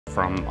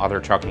from other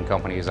trucking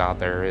companies out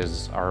there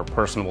is our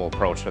personable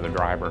approach to the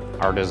driver,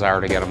 our desire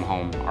to get him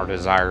home, our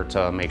desire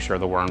to make sure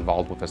that we're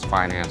involved with his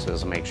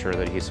finances, make sure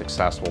that he's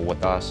successful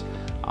with us.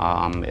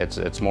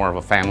 It's more of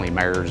a family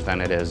marriage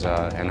than it is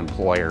an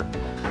employer.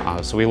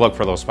 So we look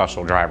for those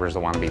special drivers that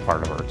want to be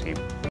part of our team.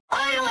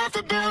 All you have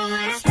to do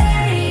is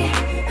stay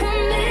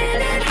a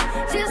minute,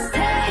 just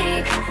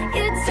take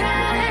your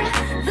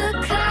time. The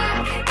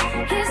clock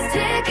is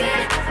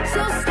ticking,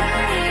 so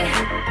stay.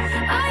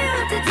 All you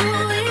have to do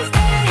is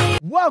stay.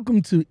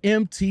 Welcome to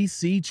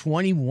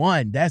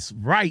MTC2.1. That's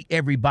right,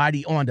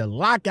 everybody, on the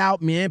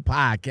Lockoutmen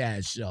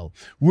Podcast Show,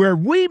 where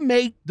we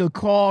make the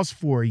calls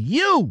for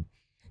you.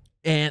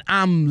 And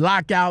I'm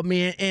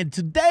Lockoutmen, and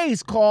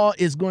today's call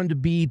is going to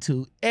be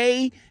to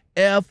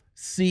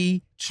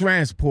AFC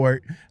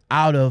TRANSPORT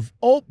out of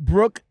Oak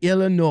Brook,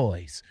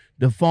 Illinois.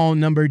 The phone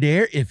number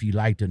there, if you'd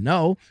like to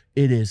know,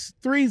 it is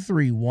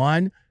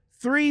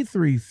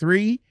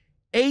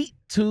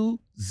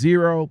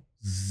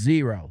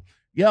 331-333-8200.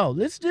 Yo,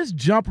 let's just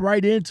jump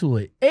right into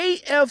it.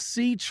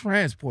 AFC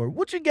TRANSPORT.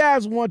 What you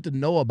guys want to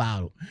know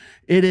about it?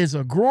 It is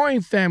a growing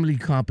family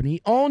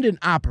company owned and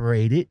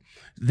operated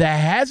that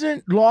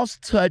hasn't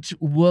lost touch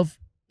with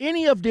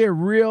any of their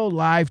real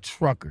live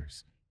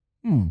truckers.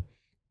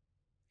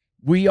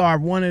 We are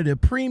one of the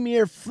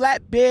premier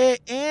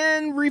flatbed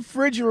and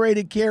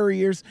refrigerated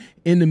carriers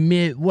in the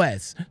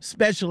Midwest,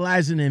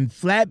 specializing in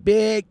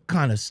flatbed,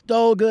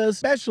 Conestogas,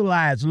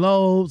 specialized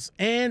loads,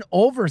 and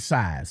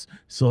oversized.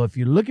 So if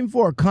you're looking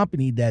for a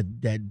company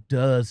that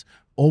does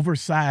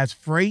oversized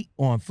freight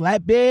on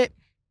flatbed,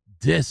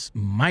 this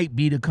might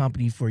be the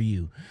company for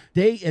you.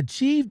 They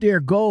achieve their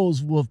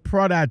goals with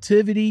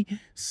productivity,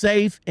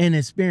 safe and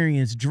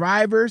experienced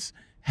drivers,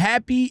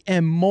 happy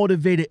and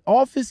motivated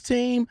office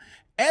team,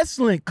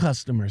 excellent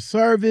customer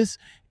service,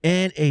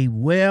 and a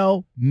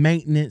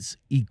well-maintenance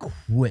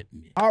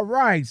equipment. All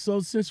right,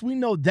 so since we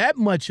know that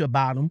much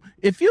about them,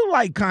 if you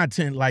like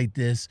content like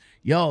this,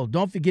 yo,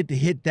 don't forget to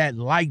hit that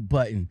like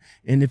button.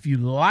 And if you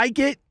like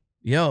it,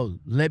 yo,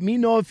 let me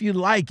know if you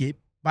like it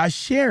by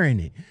sharing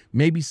it.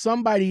 Maybe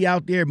somebody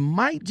out there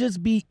might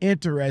just be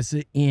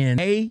interested in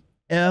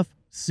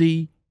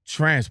AFC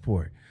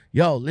TRANSPORT.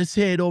 Yo, let's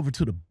head over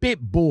to the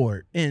bit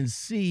board and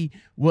see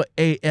what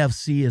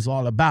AFC is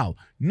all about.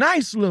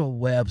 Nice little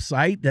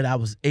website that I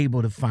was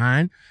able to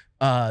find.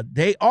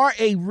 They are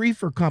a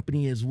reefer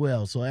company as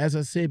well. So as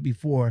I said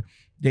before,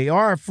 they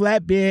are a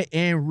flatbed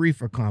and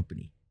reefer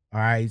company. All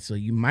right, so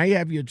you might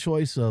have your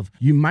choice of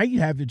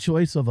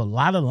a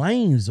lot of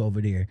lanes over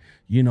there,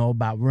 you know,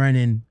 about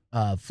running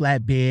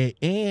flatbed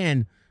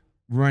and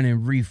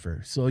running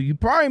reefer. So you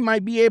probably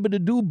might be able to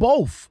do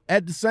both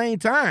at the same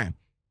time.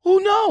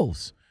 Who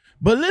knows?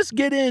 But let's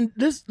get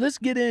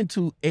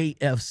into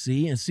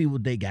AFC and see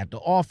what they got to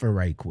offer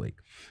right quick.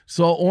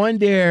 So on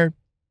their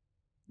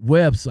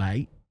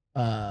website,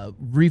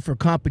 reefer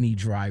company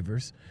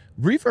drivers,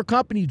 let's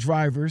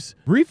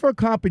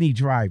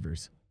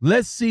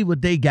see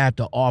what they got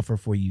to offer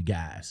for you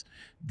guys.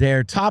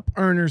 Their top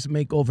earners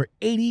make over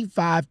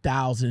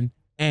 $85,000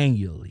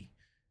 annually.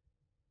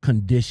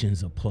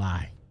 Conditions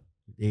apply.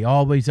 They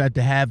always have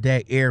to have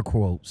that air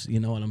quotes,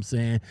 you know what I'm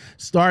saying?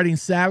 Starting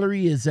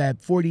salary is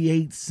at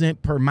 48 cents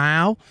per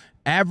mile.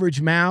 Average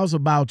miles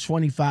about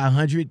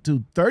 2,500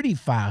 to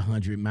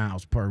 3,500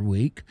 miles per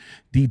week.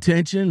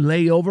 Detention,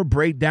 layover,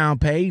 breakdown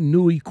pay,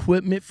 new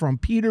equipment from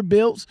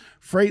Peterbilt's,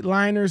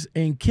 Freightliners,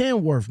 and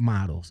Kenworth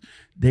models.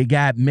 They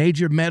got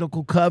major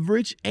medical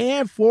coverage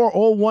and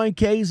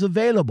 401ks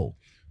available.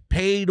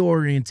 Paid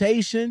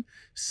orientation,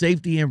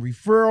 safety and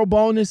referral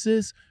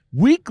bonuses,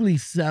 weekly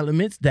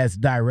settlements that's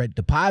direct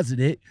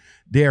deposited.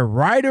 They're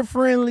rider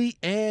friendly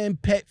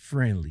and pet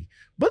friendly.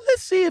 But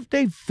let's see if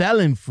they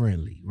felon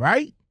friendly,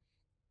 right?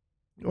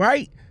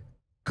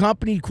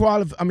 Company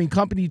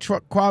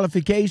truck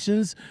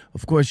qualifications.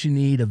 Of course, you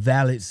need a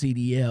valid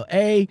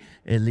CDLA,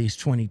 at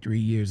least 23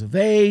 years of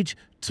age,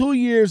 2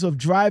 years of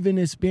driving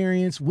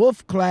experience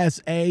with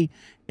Class A,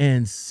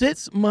 and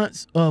 6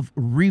 months of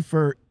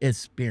reefer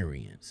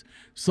experience.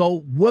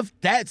 So with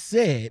that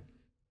said,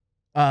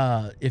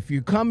 if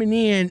you're coming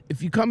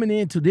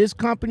into this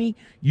company,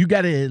 you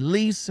got to at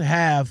least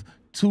have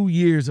 2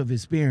 years of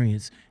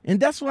experience. And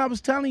that's what I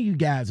was telling you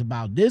guys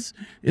about. This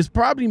is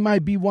probably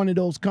might be one of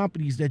those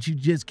companies that you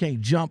just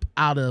can't jump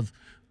out of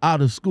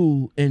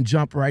school and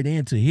jump right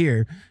into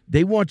here.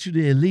 They want you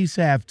to at least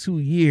have 2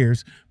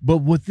 years, but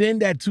within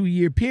that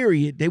 2-year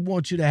period, they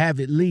want you to have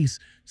at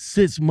least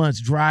 6 months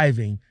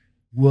driving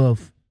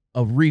with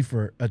a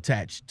reefer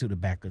attached to the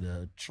back of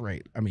the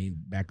truck.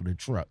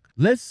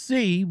 Let's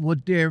see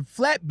what their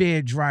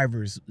flatbed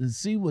drivers,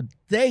 see what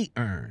they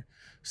earn.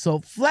 So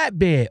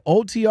flatbed,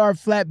 OTR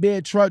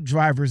flatbed truck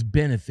drivers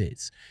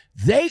benefits.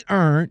 They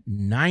earn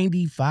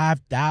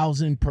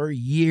 $95,000 per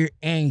year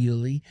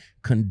annually.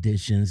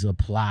 Conditions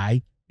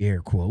apply,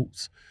 air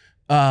quotes.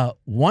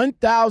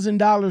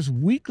 $1,000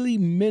 weekly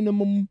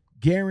minimum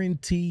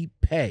guaranteed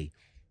pay.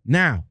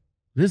 Now,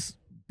 let's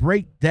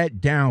break that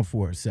down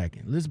for a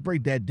second.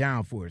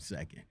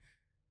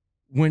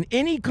 when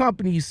any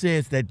company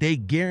says that they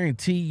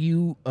guarantee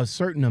you a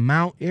certain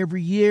amount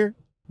every year,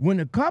 when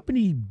a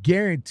company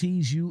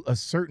guarantees you a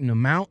certain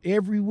amount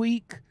every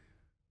week,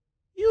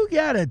 you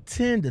got to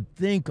tend to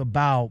think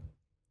about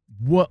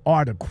what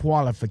are the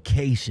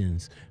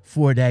qualifications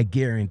for that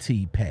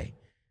guaranteed pay.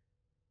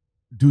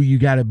 Do you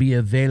got to be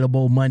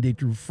available Monday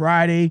through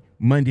Friday,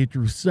 Monday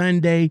through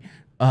Sunday,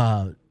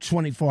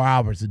 24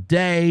 hours a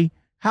day?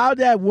 How'd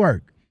that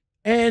work?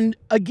 And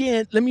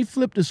again, let me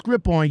flip the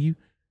script on you.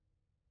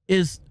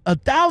 Is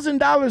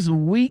 $1,000 a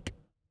week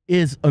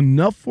is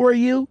enough for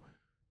you?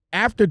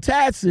 After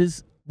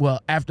taxes,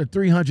 well, after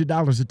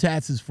 $300 of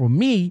taxes for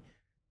me,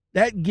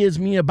 that gives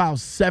me about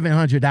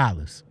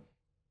 $700.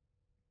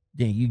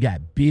 Then you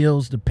got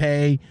bills to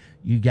pay,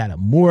 you got a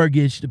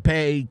mortgage to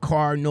pay,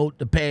 car note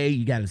to pay,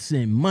 you got to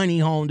send money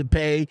home to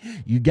pay.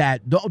 You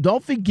got,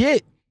 don't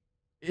forget,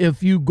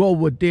 if you go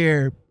with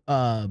their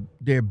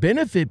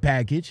benefit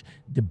package,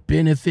 the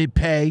benefit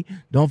pay.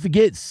 Don't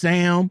forget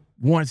Sam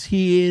wants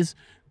his,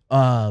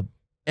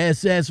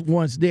 SS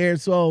wants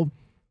theirs. So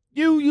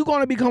you're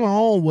going to be coming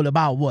home with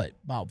about what?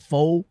 About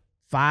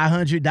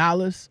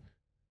 $500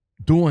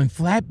 doing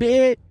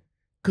flatbed?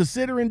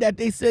 Considering that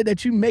they said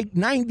that you make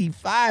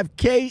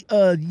 $95K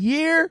a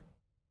year,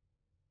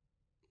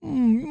 you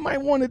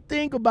might want to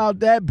think about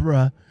that,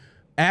 bruh.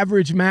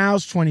 Average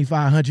miles,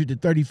 2,500 to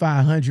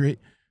 3,500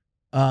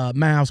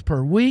 miles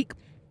per week.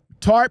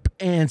 TARP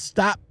and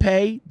stop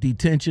pay,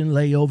 detention,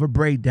 layover,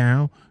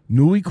 breakdown.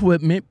 New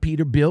equipment,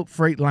 Peterbilt,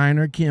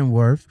 Freightliner,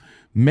 Kenworth.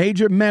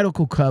 Major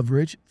medical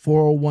coverage,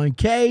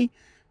 401k,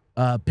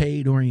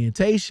 paid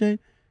orientation.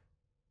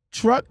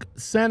 Truck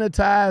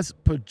sanitized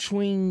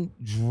between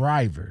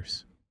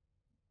drivers.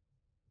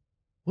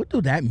 What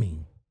do that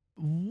mean?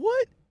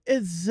 What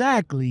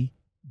exactly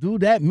do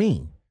that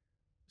mean?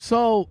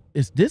 So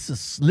is this a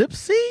slip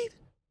seed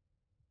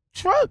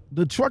truck?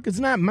 The truck is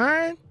not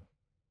mine?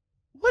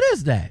 What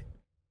is that?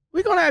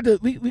 We're gonna have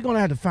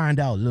to find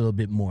out a little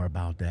bit more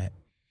about that.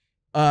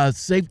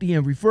 Safety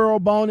and referral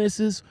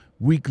bonuses,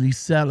 weekly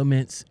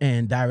settlements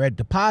and direct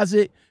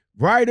deposit,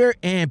 rider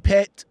and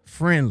pet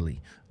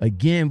friendly.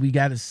 Again, we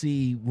got to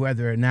see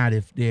whether or not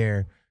if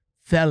they're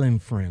felon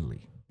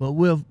friendly, but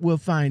we'll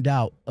find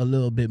out a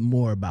little bit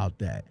more about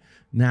that.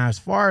 Now, as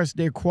far as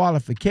their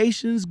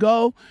qualifications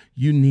go,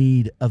 you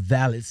need a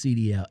valid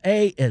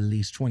CDLA, at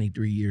least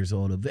 23 years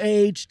old of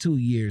age, 2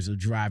 years of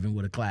driving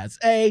with a Class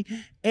A,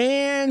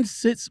 and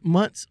 6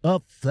 months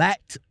of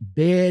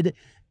flatbed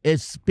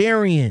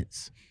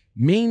experience.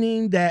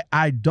 Meaning that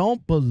I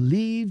don't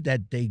believe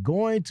that they're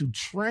going to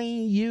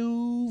train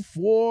you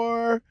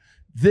for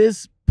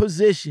this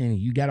position.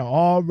 You got to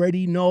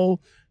already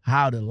know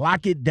how to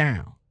lock it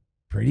down.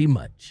 Pretty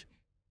much.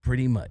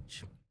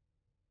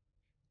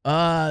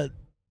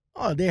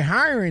 They're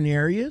hiring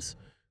areas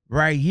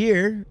right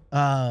here,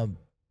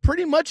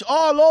 pretty much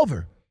all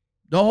over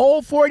the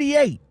whole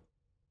 48.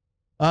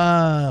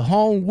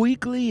 Home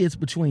weekly is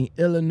between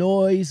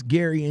Illinois,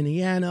 Gary,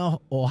 Indiana,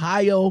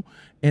 Ohio,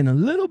 and a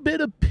little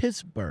bit of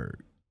Pittsburgh,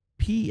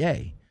 PA,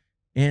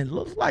 and it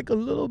looks like a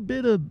little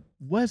bit of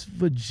West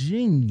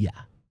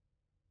Virginia,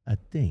 I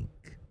think.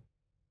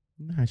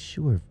 I'm not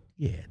sure.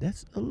 Yeah,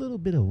 that's a little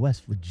bit of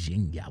West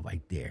Virginia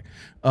right there.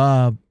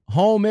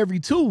 Home every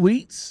 2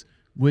 weeks,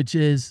 which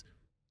is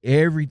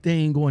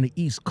everything going to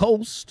East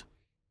Coast.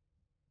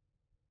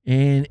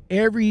 And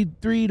every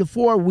 3 to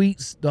 4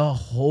 weeks, the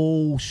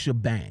whole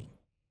shebang.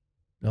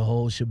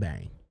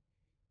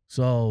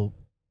 So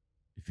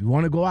if you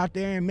want to go out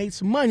there and make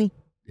some money,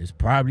 this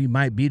probably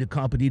might be the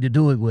company to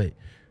do it with.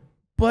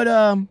 But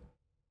I'm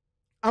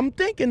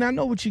thinking, I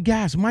know what you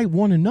guys might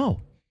want to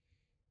know.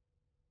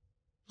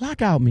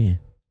 Lockoutmen,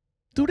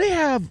 do they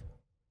have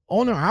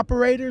owner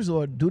operators,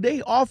 or do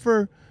they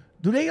offer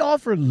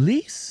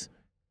lease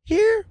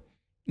here?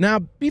 Now,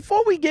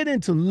 before we get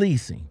into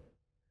leasing,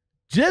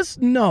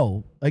 just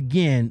know,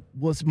 again,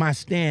 what's my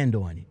stand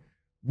on it.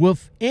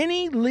 With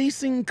any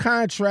leasing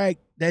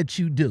contract that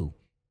you do,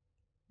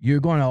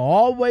 you're going to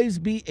always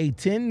be a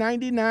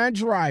 1099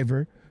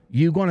 driver.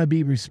 You're going to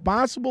be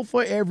responsible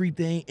for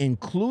everything,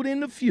 including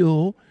the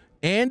fuel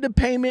and the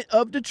payment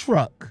of the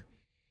truck.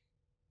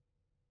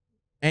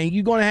 And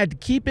you're going to have to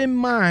keep in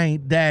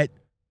mind that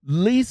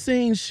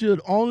leasing should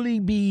only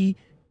be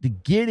to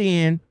get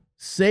in,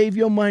 save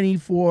your money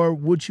for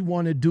what you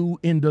want to do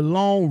in the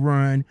long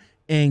run,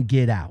 and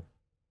get out.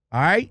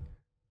 All right?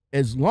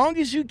 As long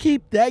as you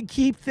keep that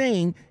key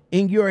thing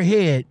in your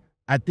head,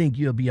 I think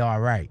you'll be all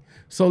right.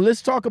 So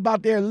let's talk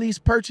about their lease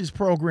purchase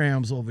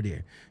programs over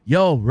there.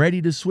 Yo, ready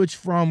to switch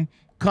from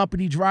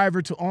company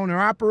driver to owner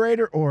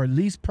operator or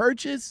lease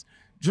purchase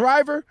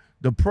driver?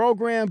 The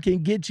program can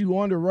get you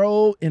on the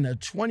road in a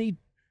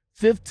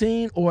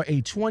 2015 or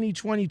a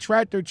 2020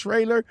 tractor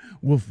trailer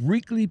with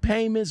weekly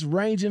payments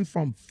ranging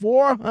from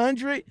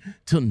 $400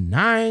 to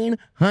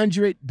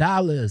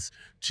 $900.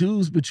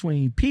 Choose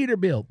between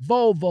Peterbilt,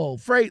 Volvo,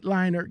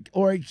 Freightliner,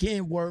 or a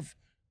Kenworth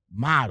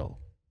model.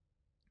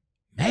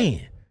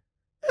 Man,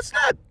 that's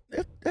not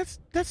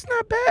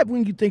bad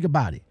when you think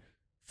about it.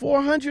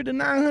 $400 to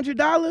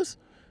 $900,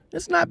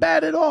 that's not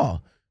bad at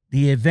all.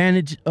 The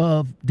advantage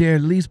of their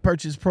lease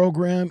purchase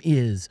program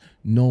is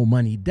no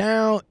money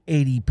down,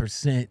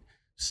 80%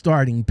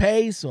 starting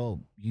pay, so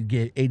you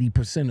get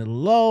 80% of the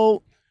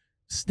load,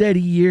 steady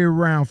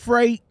year-round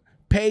freight,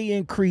 pay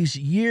increase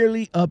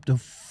yearly up to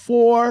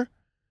 4,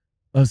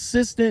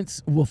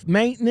 assistance with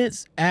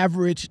maintenance,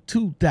 average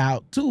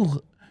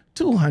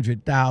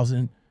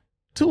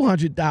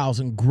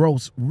 200,000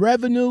 gross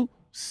revenue,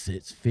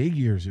 6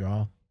 figures,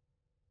 y'all.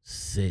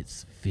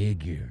 6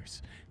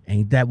 figures.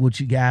 Ain't that what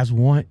you guys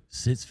want?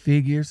 6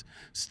 figures.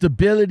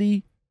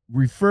 Stability,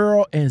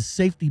 referral, and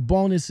safety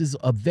bonuses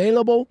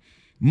available.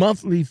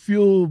 Monthly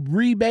fuel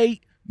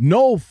rebate,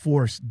 no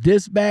forced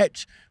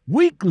dispatch,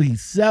 weekly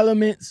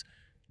settlements,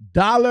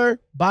 dollar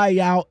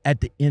buyout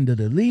at the end of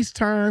the lease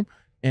term,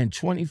 and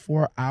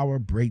 24-hour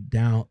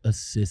breakdown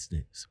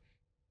assistance.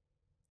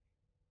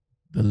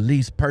 The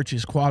lease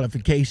purchase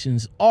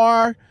qualifications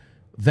are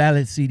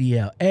valid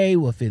CDLA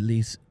with at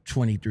least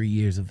 23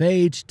 years of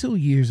age, 2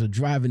 years of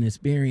driving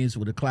experience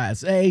with a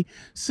Class A,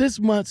 6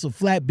 months of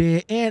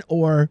flatbed and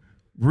or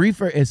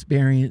reefer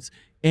experience,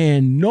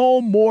 and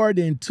no more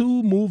than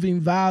 2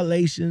 moving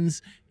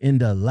violations in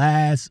the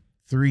last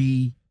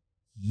 3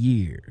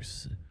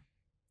 years.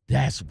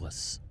 That's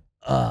what's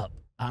up.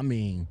 I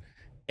mean,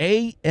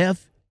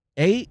 AFC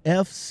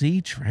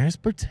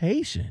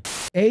Transportation,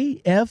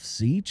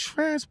 AFC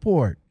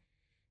Transport.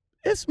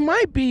 This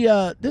might be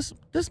a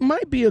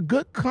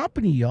good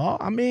company, y'all.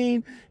 I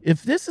mean,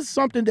 if this is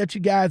something that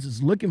you guys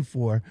is looking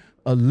for,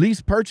 a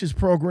lease purchase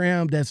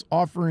program that's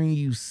offering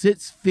you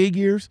 6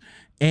 figures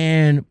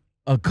and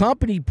a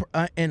company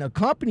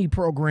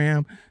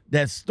program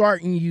that's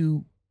starting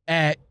you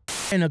at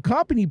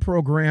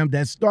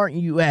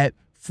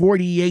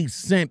 48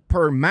 cents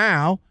per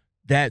mile,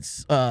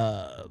 that's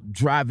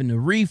driving the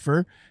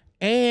reefer.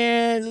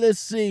 And let's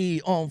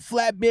see, on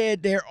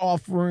flatbed, they're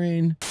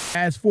offering,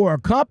 as for a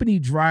company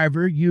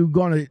driver, you're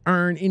going to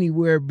earn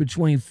anywhere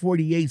between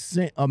 48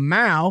 cents a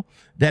mile,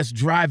 that's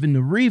driving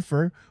the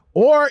reefer.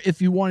 Or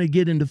if you want to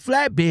get into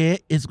flatbed,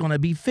 it's going to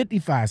be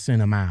 55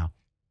 cents a mile.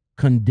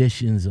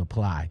 Conditions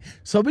apply.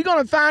 So we're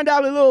going to find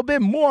out a little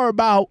bit more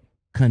about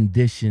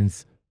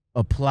conditions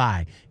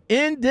apply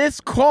in this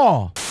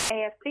call.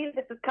 AFC,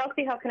 this is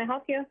Kelsey. How can I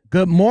help you?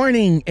 Good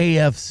morning,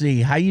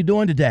 AFC. How you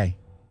doing today?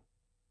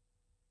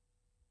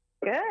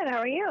 Good. How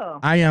are you?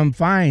 I am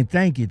fine.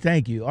 Thank you.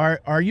 Thank you.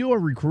 Are you a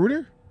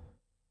recruiter?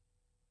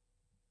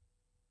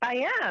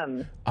 I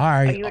am. All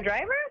right. Are you a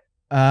driver?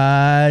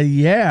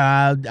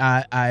 Yeah,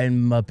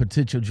 I'm a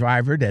potential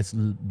driver that's,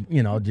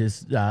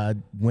 just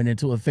went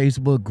into a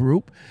Facebook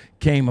group,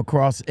 came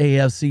across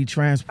AFC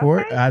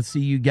Transport. Okay. I see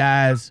you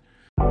guys.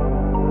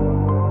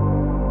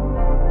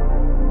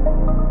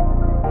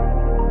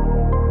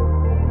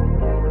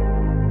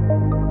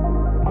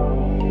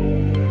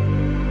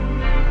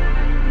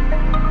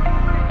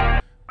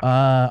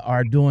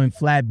 Are doing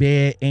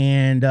flatbed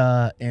and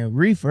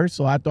reefer,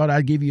 so I thought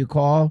I'd give you a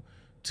call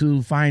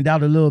to find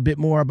out a little bit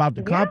more about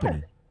the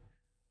company.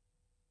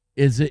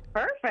 Is it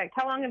perfect?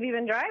 How long have you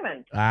been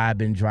driving? I've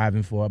been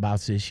driving for about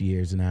 6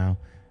 years now.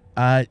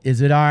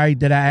 Is it all right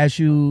that I ask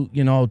you,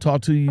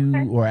 talk to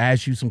you or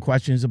ask you some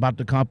questions about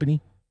the company?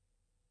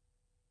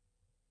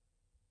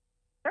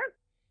 Sure.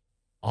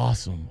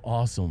 Awesome.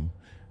 All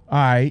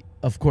right.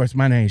 Of course,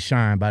 my name's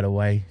Sean, by the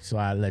way, so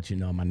I'll let you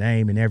know my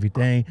name and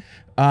everything.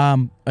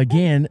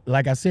 Again,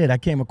 like I said, I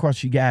came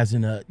across you guys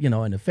in a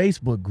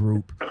Facebook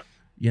group.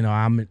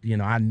 I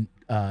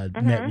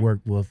network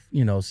with,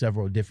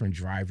 several different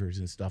drivers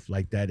and stuff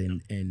like that.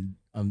 And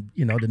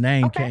the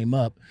name came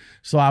up.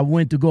 So I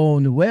went to go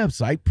on the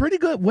website, pretty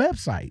good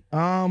website.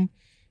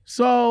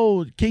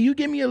 So can you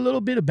give me a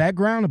little bit of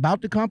background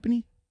about the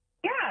company?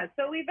 Yeah.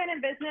 So we've been in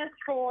business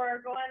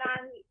for going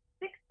on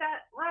it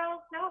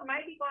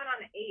might be going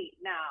on 8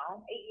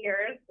 now, 8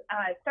 years.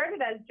 It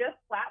started as just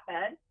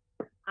flatbed.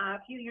 A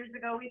few years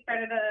ago, we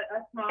started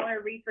a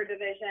smaller reefer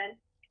division.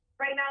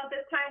 Right now, at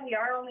this time, we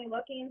are only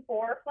looking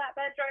for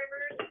flatbed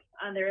drivers.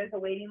 There is a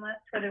waiting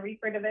list for the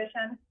reefer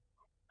division.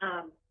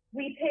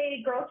 We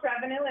pay gross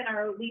revenue in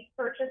our lease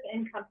purchase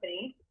in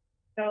company.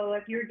 So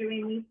if you're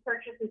doing lease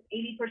purchase, it's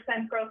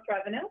 80% gross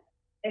revenue.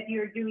 If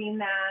you're doing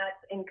that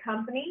in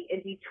company,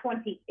 it'd be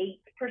 28%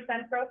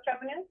 gross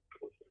revenue.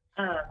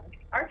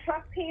 Our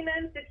truck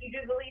payments, if you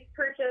do the lease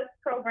purchase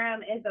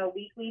program, is a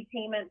weekly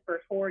payment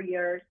for 4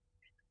 years.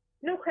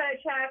 No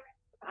credit check,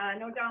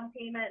 no down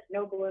payment,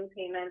 no balloon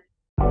payment.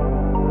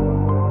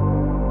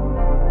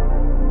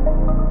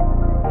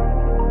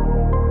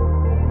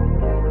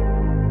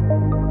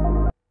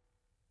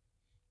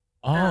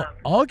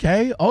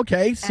 Okay.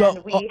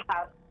 So we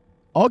have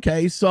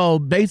so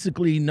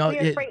basically, we have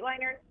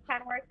Freightliners,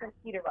 Kenworth, and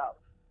Peterbilt.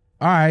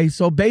 All right,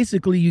 so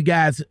basically, you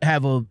guys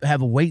have a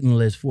waiting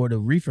list for the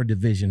reefer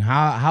division.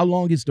 How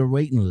long is the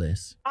waiting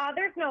list?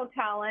 There's no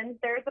telling.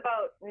 There's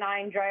about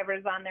 9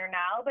 drivers on there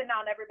now, but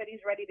not everybody's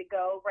ready to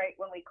go right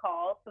when we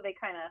call. So we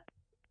kind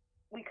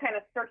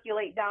of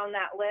circulate down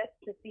that list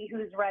to see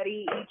who's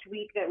ready each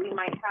week that we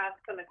might have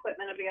some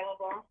equipment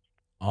available.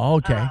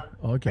 Okay.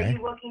 Are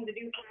you looking to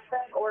do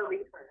flatbed or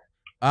reefer?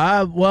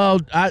 Well,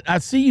 I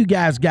see you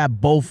guys got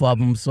both of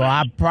them, so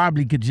I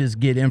probably could just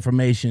get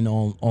information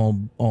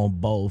on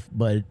both,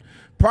 but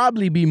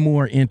probably be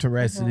more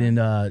interested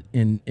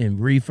in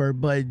reefer.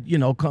 But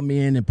come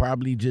in and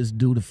probably just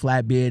do the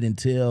flatbed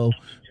until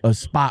a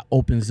spot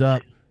opens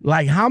up.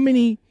 Like how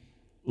many?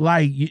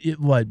 Like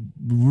what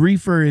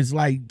reefer is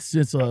like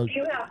since a? Do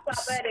you have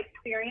flatbed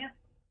experience?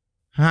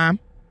 Huh?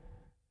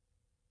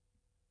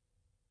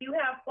 Do you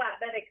have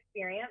flatbed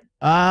experience?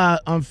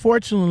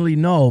 Unfortunately,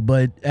 no.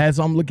 But as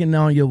I'm looking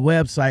on your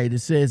website, it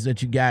says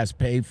that you guys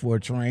pay for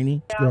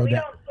training. No, we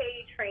don't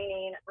pay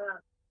training.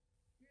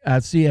 I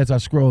see as I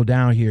scroll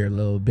down here a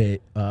little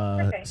bit.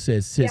 Okay.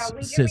 Says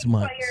we 6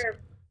 months. require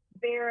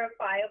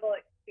verifiable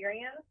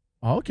experience.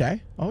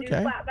 Okay. To do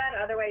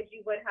flatbed, otherwise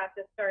you would have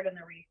to start in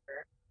the reefer.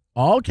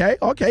 Okay.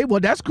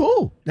 Well, that's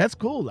cool. I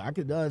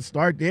could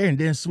start there and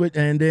then switch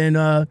and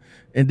then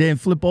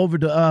flip over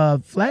to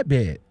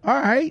flatbed.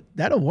 All right,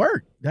 that'll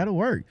work.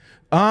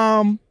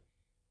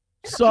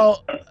 So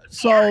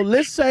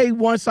let's say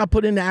once I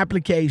put in the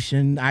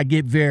application, I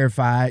get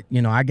verified.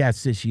 I got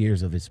 6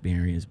 years of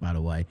experience, by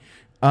the way.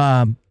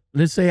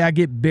 Let's say I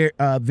get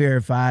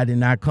verified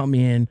and I come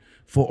in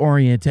for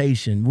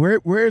orientation.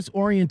 Where's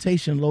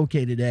orientation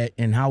located at,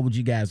 and how would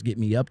you guys get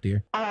me up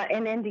there?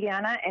 In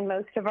Indiana, and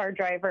most of our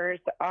drivers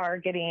are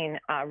getting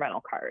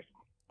rental cars.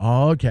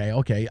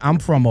 Okay. I'm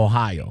from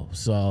Ohio,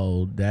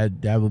 so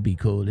that would be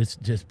cool. It's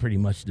just pretty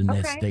much the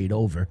next state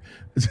over.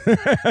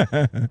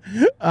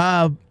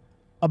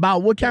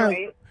 About what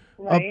kind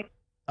right.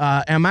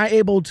 Am I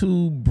able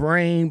to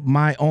bring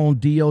my own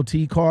DOT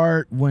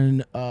card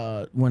when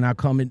I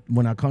come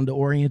to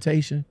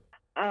orientation?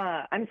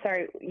 I'm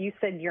sorry, you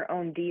said your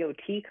own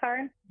DOT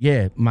card?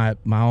 Yeah, my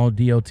own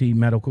DOT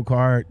medical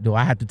card. Do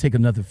I have to take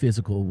another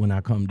physical when I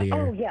come there?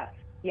 Oh yes,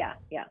 yeah.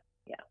 Yeah,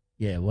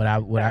 yes.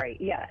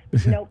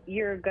 Nope,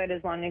 you're good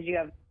as long as you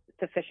have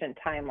sufficient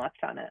time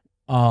left on it.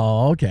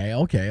 Oh, okay.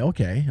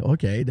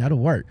 That'll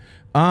work.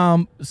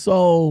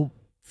 So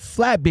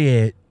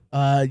flatbed,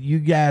 you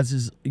guys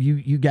is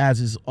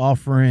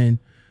offering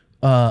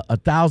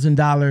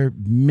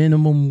 $1,000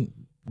 minimum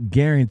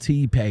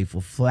guarantee pay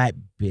for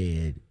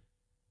flatbed.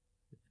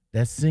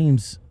 That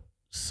seems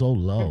so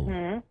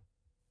low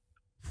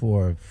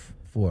for a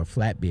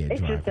flatbed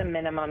it's driver. Just a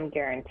minimum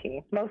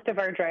guarantee. Most of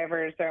our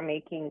drivers are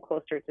making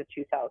closer to $2,000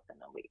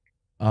 a week.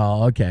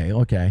 Oh,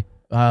 okay.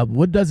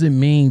 What does it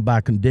mean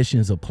by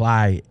conditions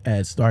apply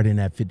at starting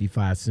at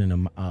 55 cent a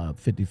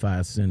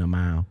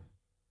mile?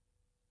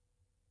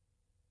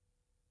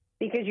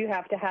 Because you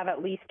have to have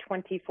at least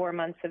 24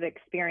 months of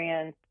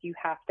experience. You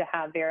have to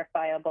have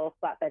verifiable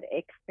flatbed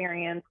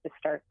experience to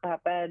start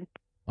flatbed.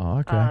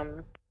 Oh,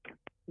 okay.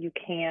 You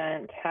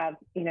can't have,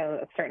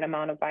 a certain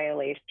amount of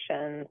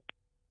violations.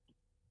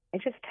 I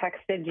just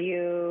texted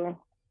you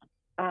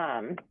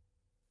a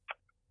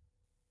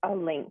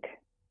link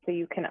so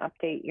you can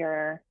update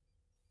or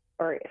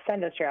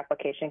send us your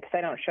application, because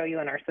I don't show you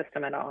in our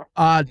system at all.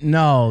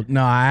 No,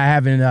 I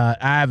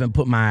haven't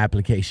put my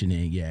application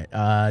in yet.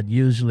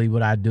 Usually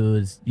what I do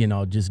is,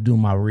 just do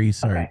my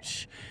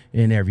research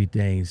and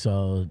everything.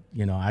 So,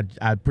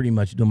 I pretty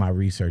much do my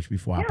research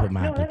before I put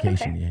my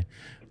application in.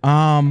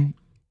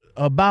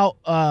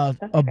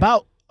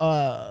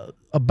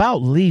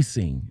 About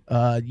leasing.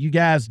 You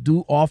guys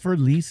do offer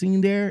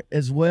leasing there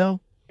as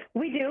well?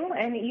 We do,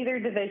 in either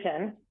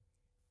division.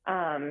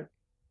 But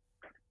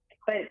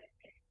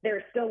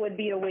there still would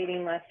be a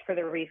waiting list for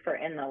the reefer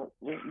and the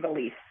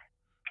lease.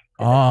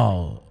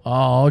 Oh,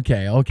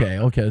 okay.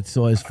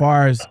 So as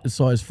far as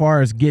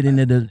getting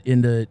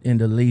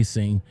into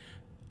leasing,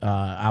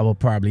 I will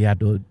probably have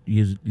to.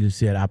 You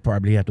said I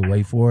probably have to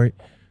wait for it.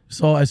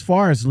 So as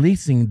far as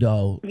leasing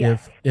though,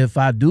 if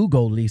I do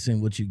go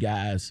leasing with you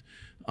guys,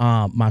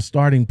 my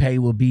starting pay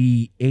will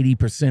be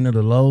 80% of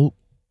the load.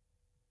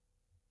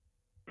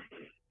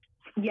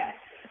 Yes.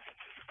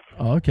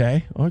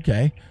 Okay.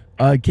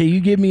 Can you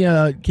give me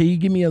a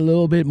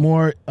little bit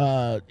more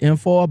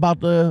info about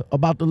the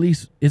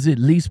lease? Is it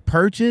lease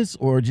purchase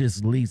or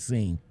just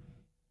leasing?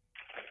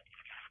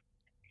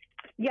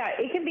 Yeah,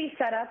 it can be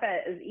set up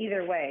as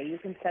either way. You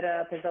can set it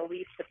up as a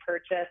lease to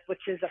purchase,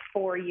 which is a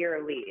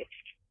 4-year lease.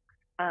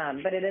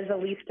 But it is a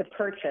lease to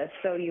purchase,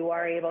 so you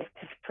are able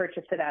to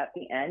purchase it at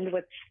the end,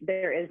 which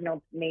there is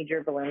no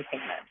major balloon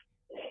payment.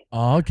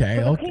 Oh, okay.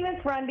 So the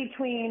payments run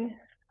between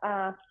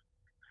 $425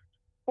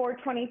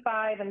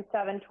 and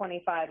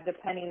 $725,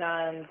 depending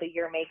on the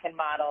year, make, and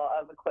model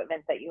of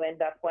equipment that you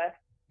end up with.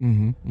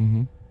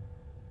 Mm-hmm.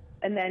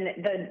 And then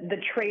the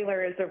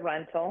trailer is a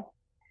rental.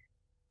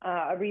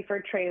 A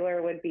reefer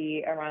trailer would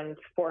be around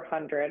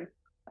 $400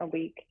 a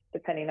week,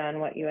 depending on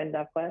what you end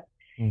up with.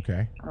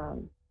 Okay.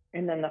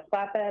 And then the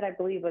flatbed, I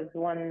believe, was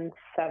 $175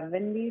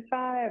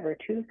 or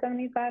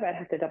 $275. I'd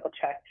have to double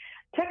check.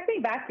 Text me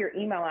back your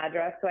email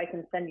address so I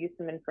can send you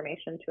some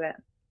information to it.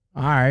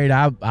 All right,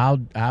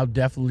 I'll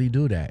definitely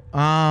do that.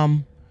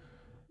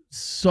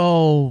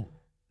 So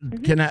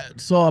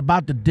so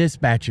about the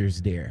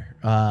dispatchers there,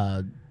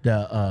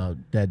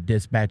 that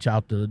dispatch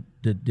out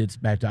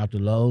the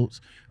loads,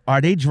 are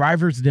they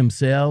drivers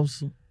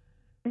themselves?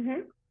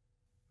 Mm-hmm.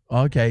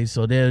 Okay,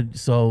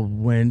 so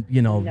when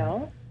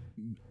No.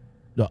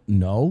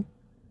 no,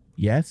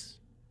 yes.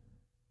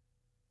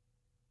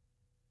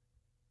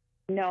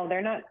 No,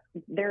 they're not.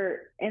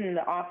 They're in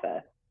the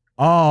office.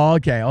 Oh,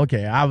 okay.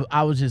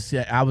 I was just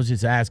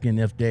asking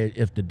if the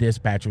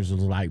dispatchers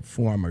was like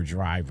former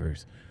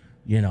drivers.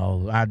 Oh,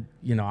 not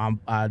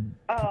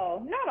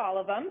all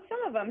of them. Some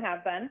of them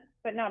have been,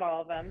 but not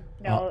all of them.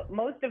 No,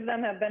 most of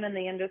them have been in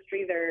the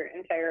industry their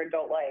entire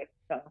adult life,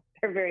 so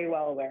they're very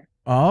well aware.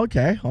 Oh,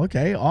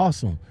 okay,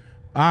 awesome.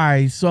 All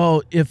right,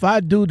 so if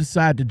I do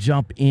decide to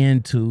jump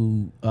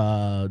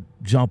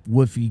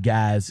with you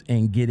guys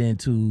and get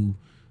into,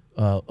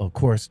 of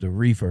course, the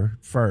reefer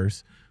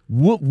first,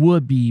 what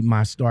would be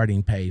my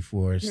starting pay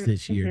for a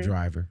 6-year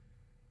driver?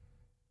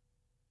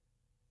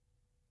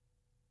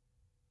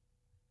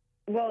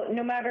 Well,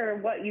 no matter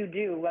what you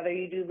do, whether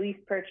you do lease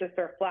purchase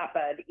or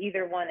flatbed,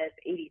 either one is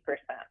 80%.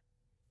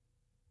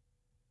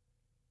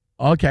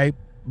 Okay,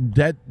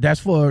 that's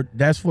for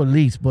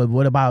lease, but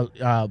what about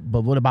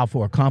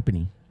for a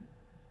company?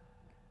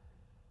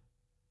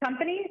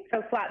 Company,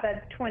 so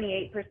flatbed's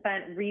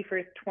 28%,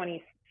 reefer's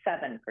 27%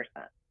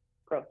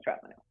 gross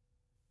revenue.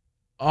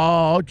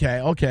 Oh,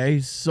 okay.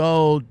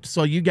 So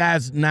you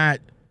guys not?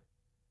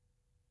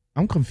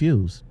 I'm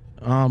confused.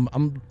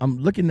 I'm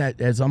looking at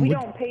as I'm. We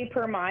don't pay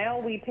per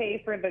mile. We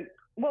pay for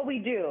we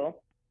do,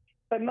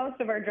 but most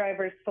of our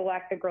drivers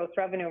select the gross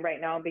revenue right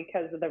now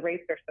because the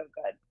rates are so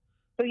good.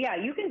 So yeah,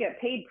 you can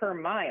get paid per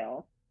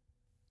mile.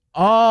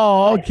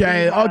 Oh,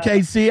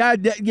 okay. See,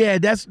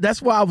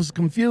 that's why I was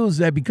confused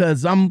there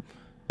because I'm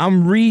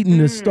reading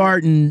the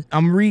starting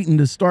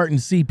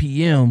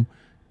CPM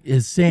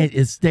is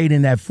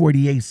stating that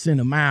 48 cents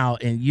a mile,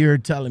 and you're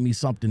telling me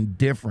something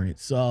different.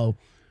 So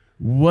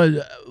what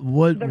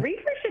the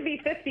reefer should be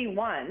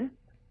 51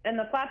 and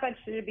the flatbed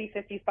should be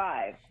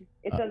 55.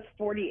 It says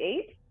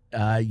 48.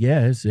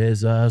 Yeah, it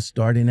says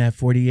starting at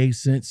 48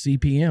 cents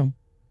CPM.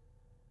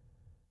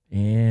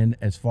 And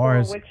as far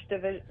as which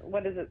division,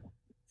 what is it?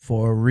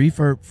 For a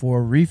reefer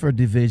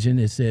division,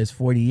 it says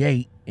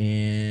 48,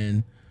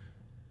 and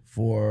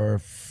for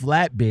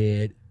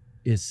flatbed,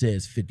 it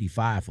says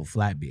 55 for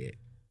flatbed.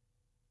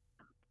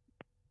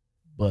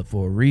 But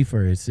for a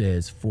reefer, it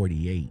says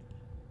 48.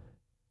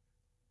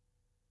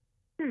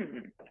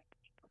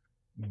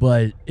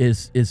 But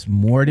it's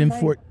more than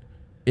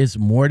it's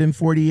more than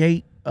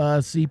 48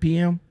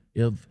 CPM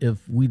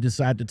if we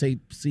decide to take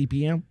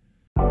CPM.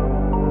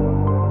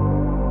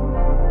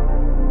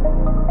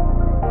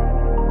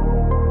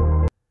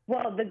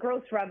 Well, the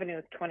gross revenue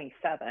is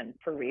 27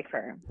 for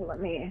reefer. So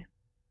let me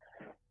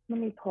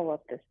pull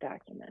up this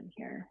document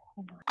here.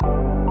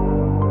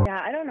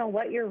 Yeah, I don't know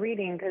what you're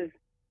reading because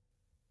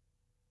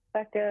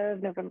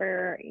effective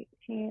November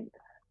 18th.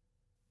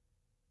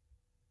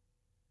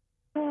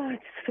 Oh,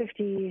 it's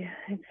 50.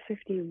 It's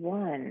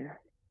 51.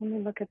 Let me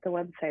look at the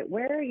website.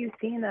 Where are you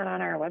seeing that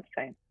on our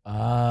website?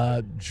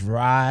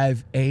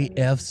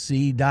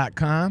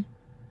 DriveAFC.com.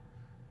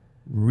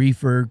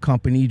 Reefer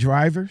company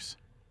drivers.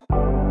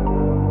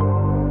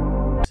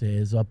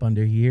 Says up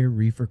under here,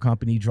 reefer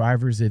company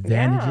drivers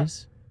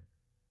advantages. Yeah.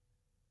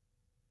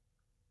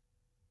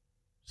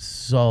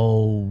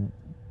 So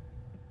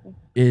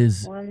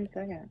is 1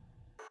 second.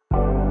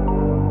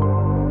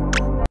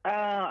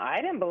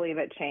 I didn't believe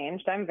it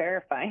changed. I'm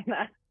verifying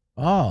that.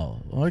 Oh,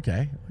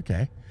 okay.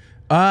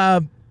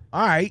 All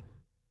right.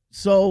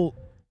 So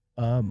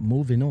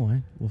moving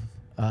on.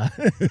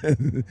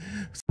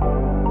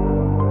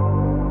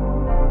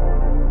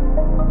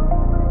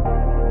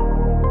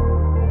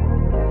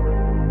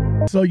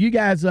 So you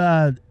guys,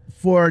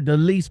 for the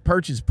lease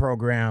purchase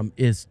program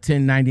is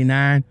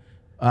 $10.99.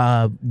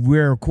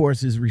 We're of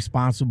course is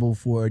responsible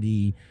for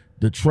the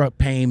truck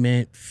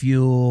payment,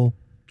 fuel,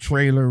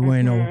 trailer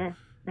rental,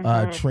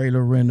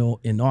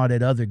 and all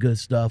that other good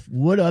stuff.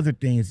 What other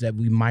things that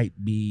we might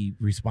be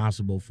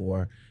responsible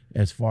for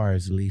as far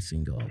as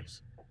leasing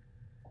goes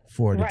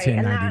for the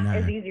 $10.99? And that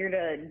is easier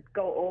to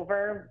go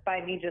over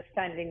by me just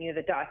sending you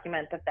the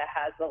document that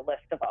has a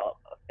list of all of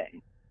those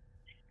things.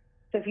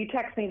 So if you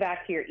text me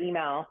back to your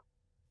email,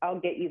 I'll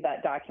get you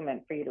that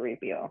document for you to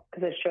review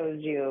because it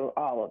shows you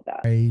all of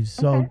that.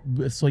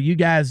 So you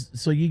guys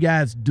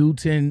do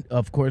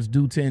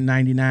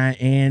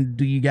 $10.99, and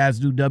do you guys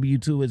do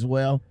W-2 as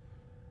well?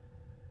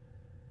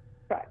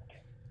 Correct.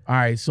 All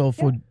right. So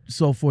for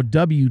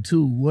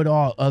W-2, what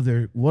all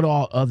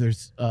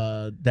others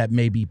that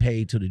may be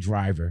paid to the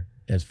driver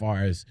as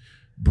far as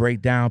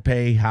breakdown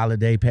pay,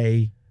 holiday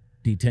pay,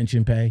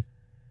 detention pay?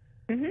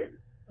 Mm-hmm.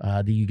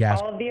 Do you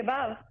guys all of the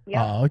above?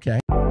 Yeah. Oh, okay.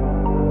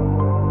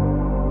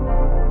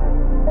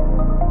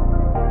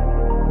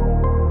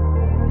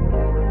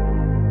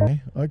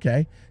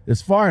 Okay.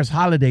 As far as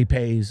holiday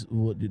pays,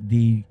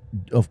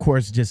 of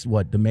course, just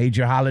the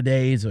major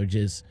holidays or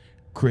just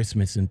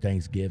Christmas and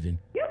Thanksgiving?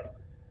 Yep.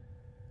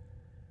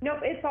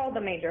 Nope, it's all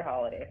the major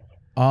holidays.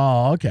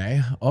 Oh,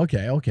 okay.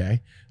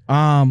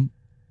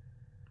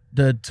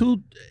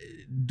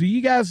 Do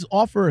you guys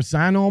offer a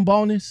sign-on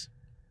bonus?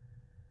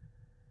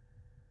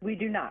 We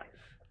do not.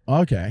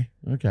 Okay.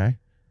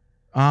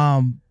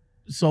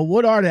 So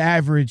what are the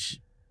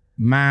average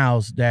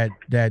miles that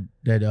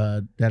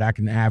I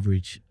can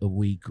average a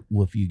week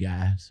with you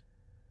guys?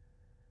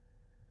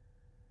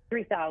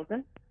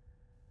 3,000.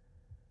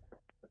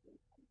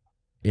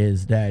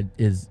 Is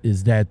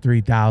that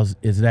 3,000?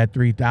 Is that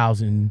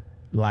 3,000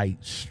 like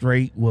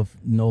straight with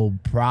no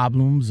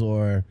problems,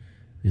 or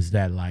is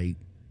that like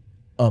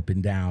up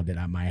and down that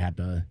I might have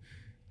to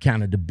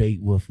kind of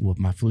debate with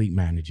my fleet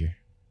manager?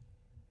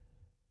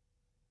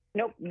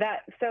 Nope.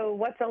 So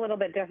what's a little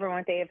bit different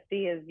with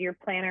AFC is your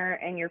planner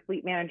and your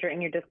fleet manager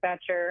and your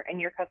dispatcher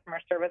and your customer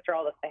service are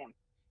all the same.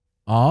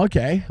 Oh,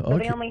 okay. So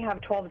they only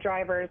have 12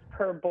 drivers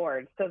per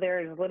board. So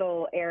there's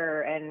little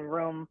air and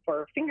room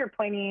for finger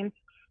pointing,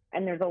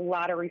 and there's a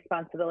lot of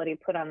responsibility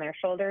put on their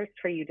shoulders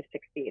for you to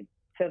succeed.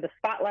 So the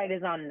spotlight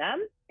is on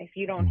them if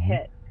you don't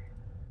hit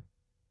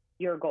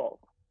your goals.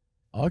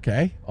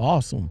 Okay,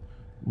 awesome.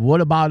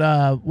 What about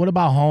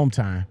home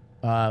time?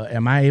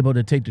 Am I able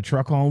to take the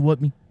truck home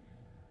with me?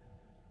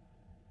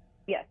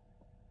 Yes.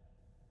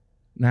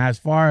 Now, as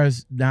far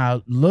as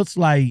looks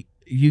like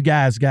you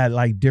guys got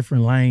like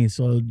different lanes,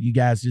 so you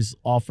guys just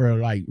offer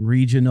like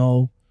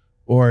regional,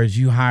 or is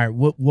you hire?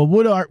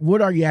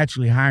 What are you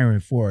actually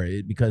hiring for?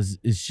 It because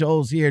it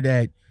shows here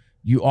that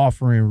you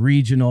offering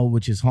regional,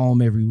 which is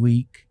home every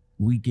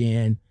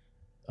weekend.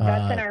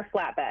 That's in our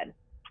flatbed.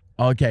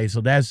 Okay, so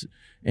that's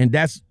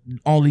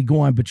only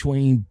going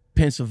between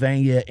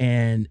Pennsylvania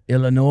and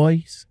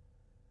Illinois.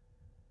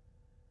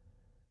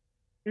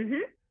 Mhm.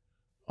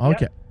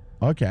 Okay. Yep.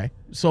 Okay.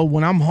 So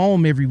when I'm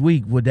home every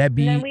week, would that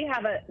be? And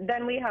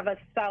then we have a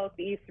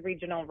southeast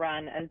regional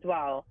run as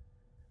well.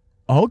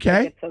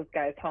 Okay. Gets those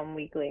guys home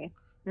weekly.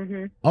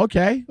 Mhm.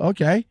 Okay.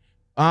 Okay.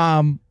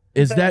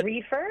 Is So that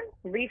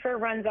Reefer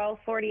runs all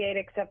 48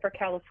 except for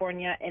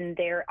California, and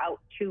they're out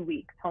 2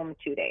 weeks, home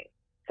 2 days.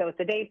 So it's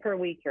a day per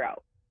week you're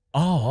out.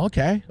 Oh,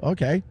 okay.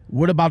 Okay.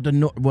 What about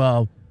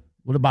the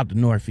what about the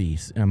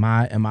Northeast? Am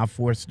I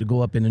forced to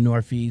go up in the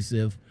Northeast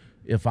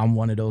if I'm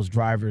one of those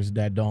drivers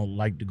that don't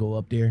like to go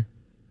up there?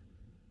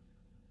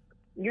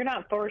 You're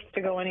not forced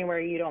to go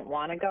anywhere you don't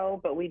want to go,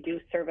 but we do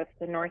service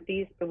the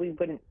Northeast, so we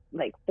wouldn't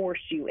like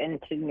force you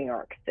into New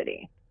York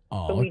City.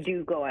 Oh, but we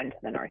do go into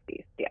the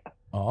Northeast, yeah.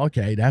 Oh,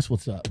 okay. That's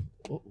what's up.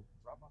 Oh.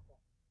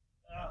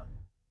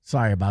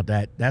 Sorry about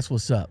that. That's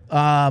what's up.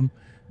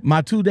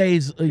 My 2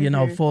 days,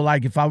 for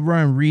like if I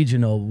run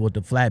regional with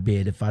the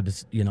flatbed, if I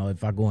just,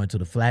 if I go into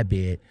the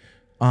flatbed,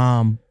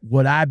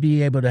 would I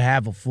be able to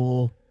have a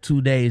full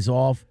 2 days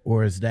off,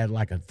 or is that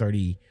like a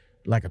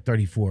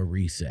 34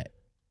 reset?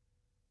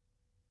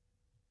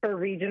 For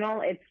regional,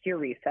 it's your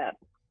reset.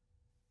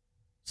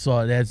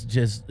 So that's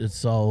just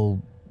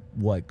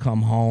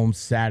come home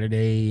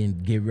Saturday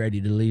and get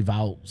ready to leave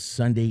out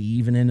Sunday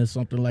evening or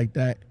something like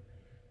that?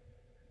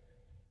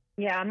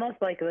 Yeah,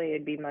 most likely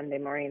it'd be Monday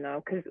morning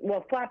though, because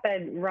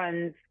flatbed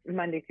runs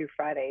Monday through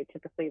Friday.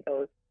 Typically,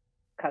 those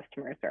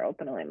customers are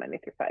open only Monday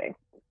through Friday.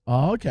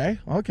 Oh, okay,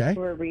 okay.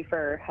 Where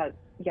Reefer has,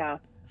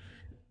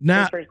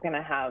 Now Reefer's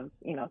gonna have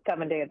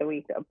 7 day of the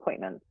week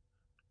appointments.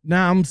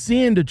 Now I'm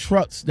seeing the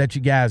trucks that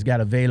you guys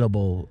got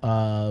available.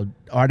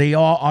 Are they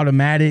all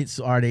automatics?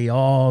 Are they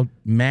all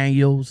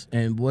manuals?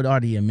 And what are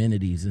the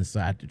amenities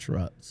inside the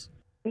trucks?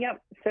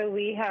 Yep. So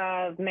we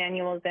have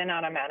manuals and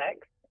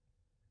automatics.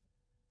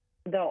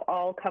 They'll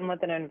all come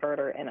with an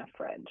inverter and a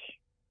fridge.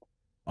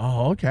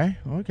 Oh, okay.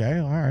 Okay.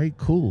 All right.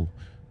 Cool.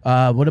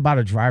 What about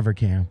a driver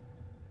cam?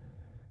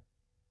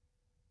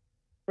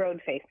 Road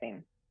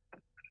facing.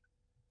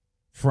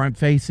 Front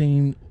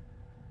facing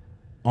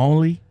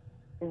only?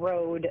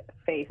 Road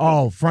facing.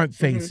 Oh, front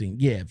facing.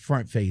 Yeah,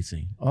 front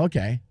facing.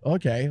 Okay.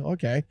 Okay.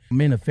 Okay. I'm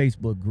in a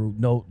Facebook group,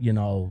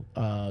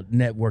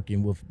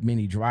 networking with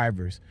many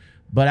drivers.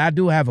 But I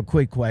do have a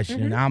quick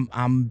question.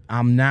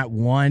 I'm not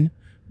one,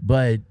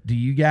 but do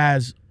you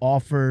guys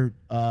offer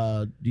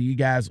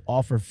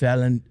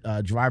felon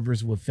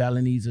drivers with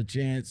felonies a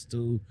chance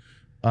to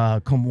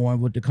come on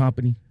with the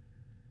company?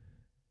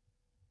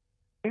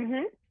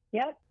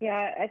 Yep.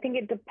 Yeah, I think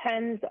it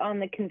depends on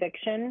the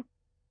conviction.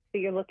 So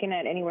you're looking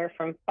at anywhere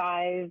from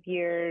 5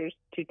 years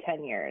to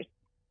 10 years,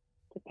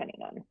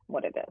 depending on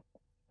what it is.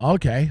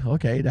 Okay.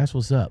 Okay. That's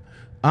what's up.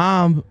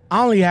 I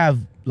only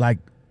have like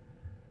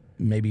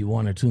maybe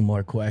one or two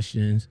more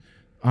questions.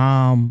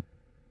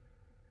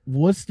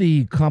 What's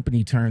the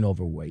company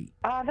turnover rate?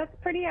 That's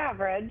pretty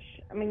average.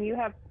 I mean, you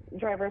have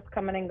drivers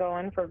coming and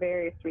going for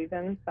various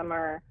reasons. Some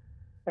are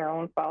their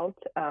own fault.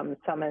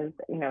 Some is,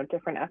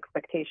 different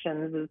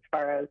expectations as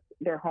far as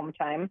their home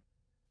time.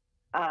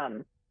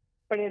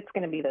 But it's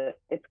going to be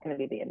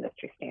the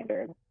industry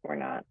standard. We're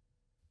not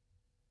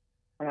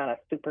a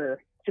super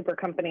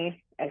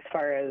company as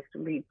far as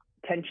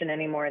retention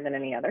any more than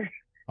any other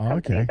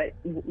company. Okay. But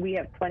we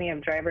have plenty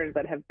of drivers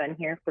that have been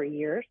here for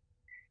years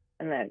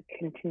and that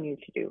continue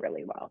to do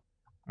really well.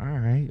 All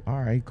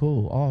right,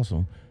 cool,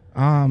 awesome.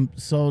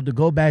 So to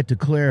go back to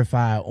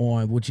clarify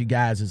on what you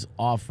guys is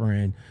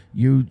offering,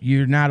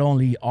 you're not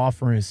only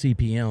offering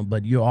CPM,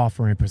 but you're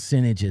offering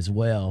percentage as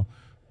well.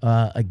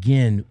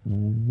 Again,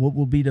 what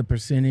will be the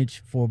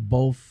percentage for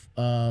both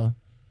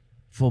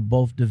for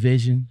both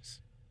divisions?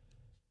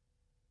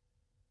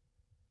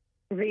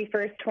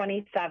 Reefer's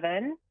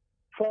 27,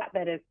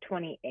 flatbed is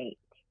 28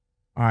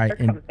 All right,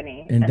 for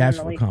company, and that's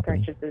then the for lease company.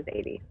 purchase is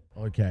 80.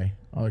 Okay.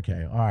 All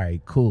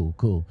right,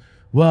 cool.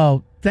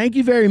 Well, thank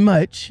you very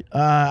much.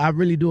 I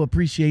really do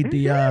appreciate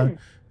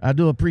I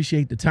do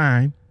appreciate the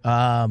time.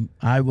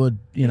 I would,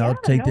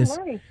 take no this.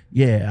 worries.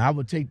 Yeah, I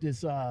would take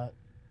this.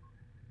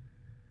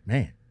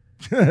 Man,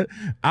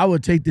 I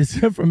would take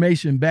this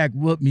information back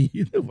with me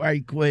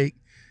right quick,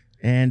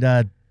 and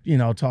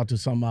talk to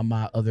some of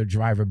my other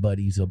driver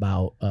buddies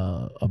about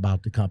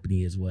the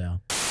company as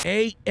well.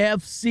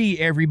 AFC,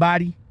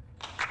 everybody.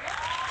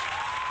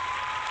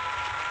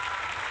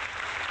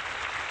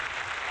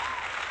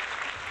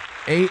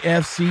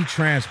 AFC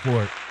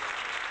Transport.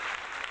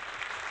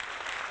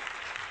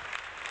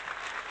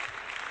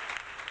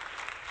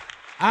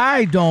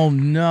 I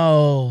don't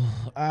know.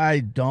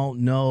 I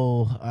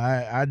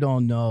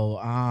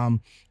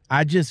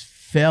just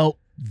felt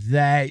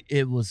that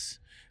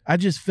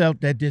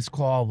this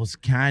call was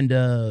kind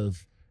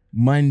of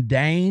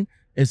mundane,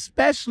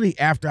 especially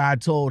after I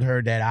told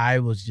her that I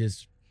was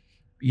just,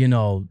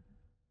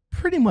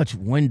 pretty much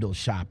window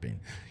shopping.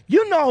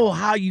 You know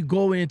how you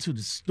go into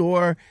the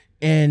store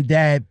and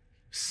that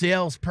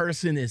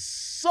salesperson is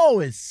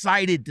so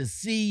excited to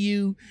see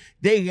you.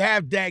 They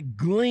have that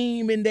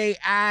gleam in their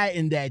eye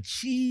and that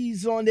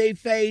cheese on their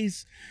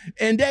face.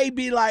 And they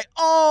be like,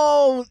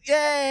 oh,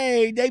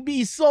 yay. They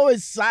be so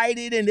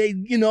excited and they,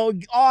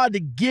 all the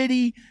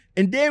giddy.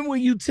 And then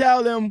when you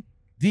tell them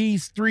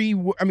these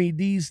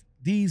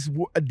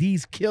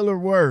killer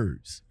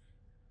words,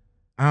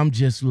 I'm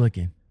just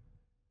looking.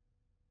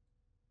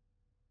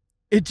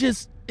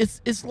 It's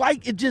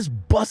like it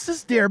just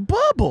busts their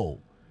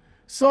bubble.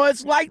 So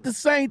it's like the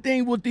same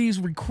thing with these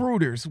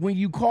recruiters. When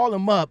you call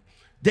them up,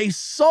 they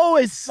so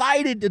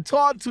excited to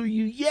talk to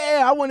you.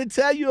 Yeah, I want to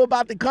tell you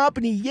about the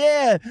company.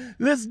 Yeah,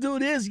 let's do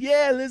this.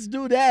 Yeah, let's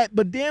do that.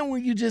 But then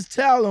when you just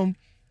tell them,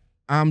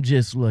 I'm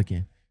just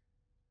looking,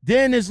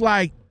 then it's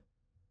like,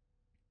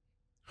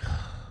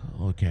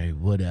 okay,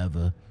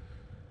 whatever.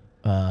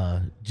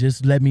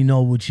 Just let me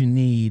know what you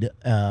need.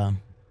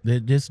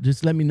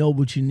 Just let me know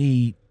what you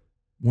need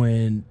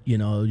when,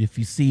 if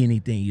you see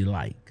anything you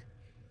like.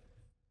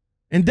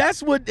 And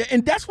that's what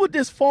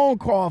this phone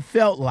call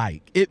felt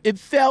like. It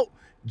felt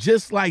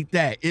just like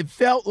that. It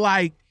felt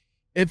like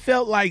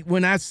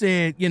when I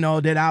said,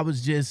 that I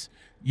was just,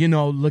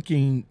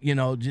 looking,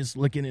 just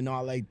looking and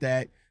all like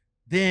that.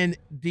 Then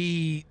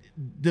the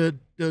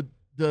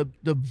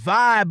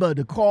vibe of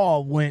the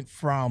call went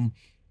from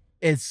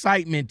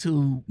excitement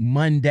to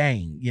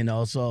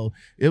mundane, So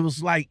it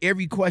was like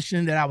every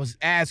question that I was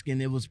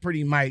asking, it was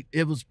pretty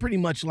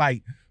much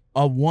like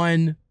a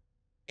one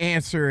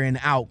answer and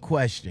out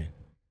question.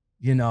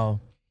 So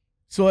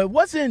it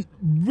wasn't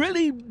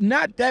really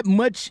not that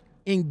much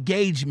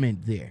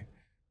engagement there,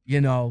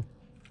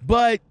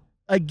 but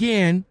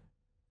again,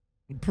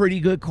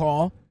 pretty good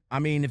call. I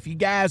mean, if you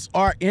guys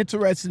are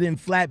interested in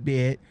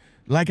flatbed,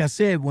 like I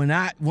said, when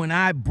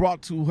I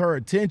brought to her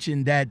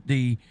attention that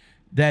the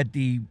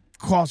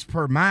cost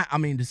per mile,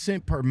 the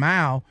cent per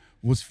mile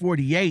was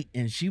 48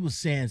 and she was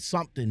saying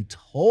something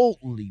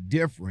totally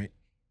different.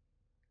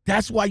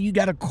 That's why you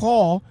got to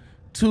call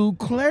to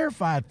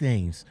clarify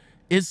things.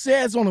 It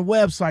says on the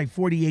website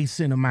 48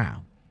 cents a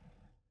mile,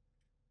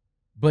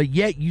 but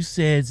yet you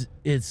said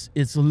it's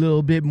a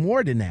little bit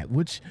more than that,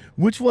 which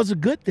was a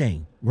good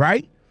thing,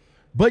 right?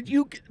 But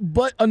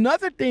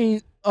another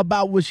thing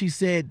about what she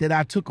said that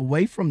I took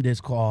away from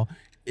this call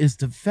is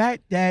the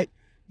fact that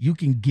you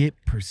can get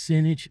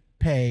percentage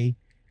pay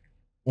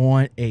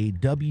on a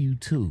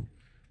W-2,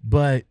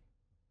 but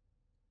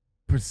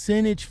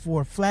percentage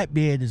for a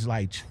flatbed is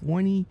like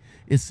 20.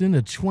 It's in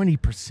the 20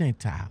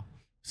 percentile.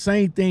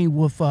 Same thing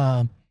with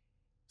the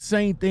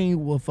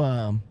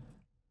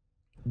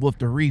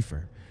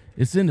reefer.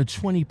 It's in the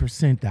 20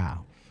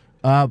 percentile.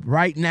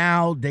 Right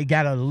now, they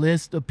got a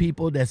list of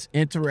people that's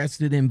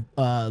interested in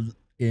the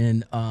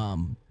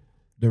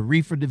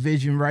reefer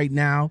division. Right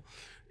now,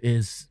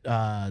 is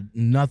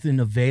nothing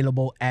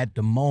available at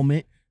the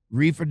moment.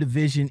 Reefer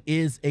division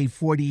is a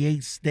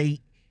 48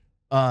 state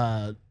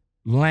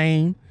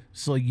lane,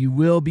 so you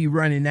will be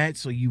running that.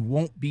 So you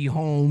won't be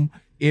home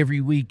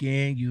every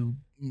weekend.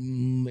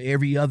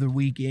 Every other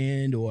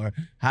weekend or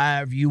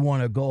however you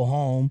want to go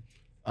home.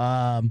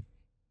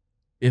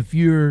 If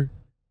you're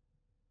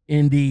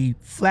in the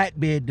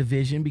flatbed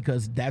division,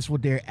 because that's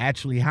what they're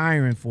actually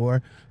hiring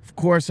for. Of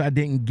course, I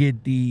didn't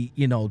get the,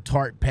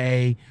 TARP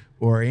pay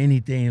or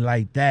anything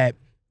like that.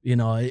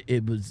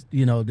 It was,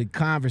 the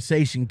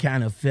conversation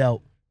kind of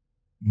felt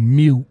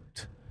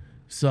mute.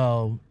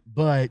 So,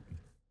 but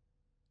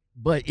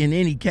in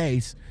any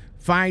case,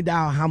 find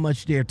out how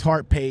much their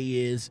TARP pay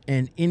is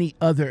and any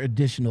other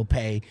additional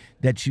pay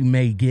that you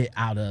may get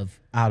out of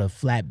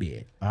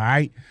flatbed. All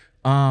right.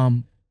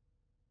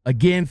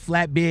 Again,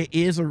 flatbed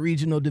is a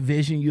regional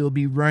division. You'll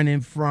be running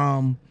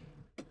from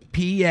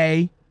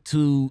PA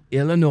to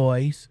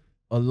Illinois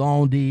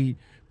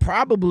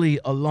probably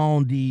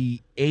along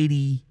the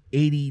 80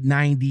 80,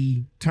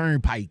 90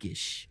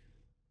 turnpike-ish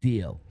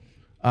deal.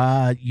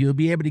 You'll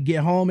be able to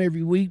get home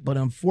every week, but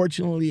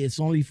unfortunately, it's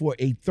only for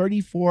a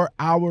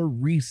 34-hour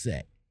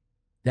reset.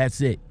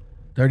 That's it,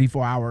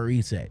 34-hour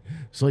reset.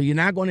 So you're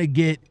not going to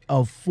get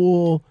a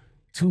full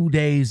 2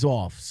 days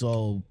off.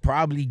 So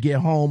probably get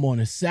home on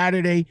a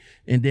Saturday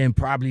and then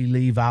probably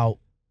leave out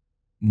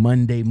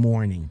Monday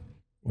morning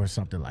or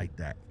something like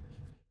that.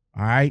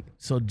 All right.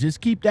 So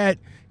just keep that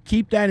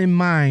in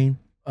mind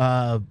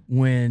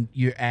when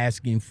you're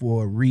asking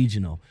for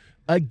regional.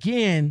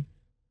 Again,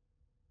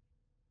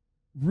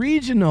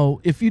 regional,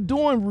 if you're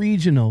doing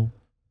regional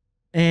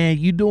and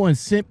you're doing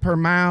cent per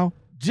mile,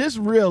 just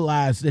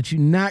realize that you're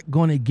not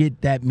going to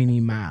get that many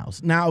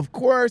miles. Now, of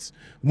course,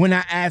 when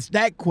I asked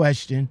that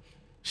question,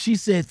 she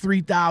said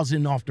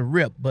 3,000 off the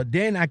rip. But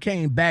then I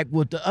came back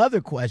with the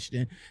other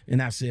question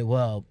and I said,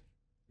 well,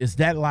 is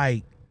that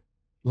like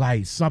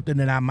something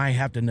that I might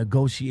have to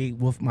negotiate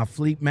with my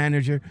fleet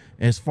manager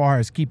as far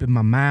as keeping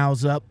my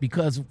miles up?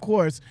 Because, of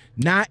course,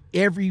 not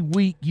every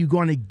week you're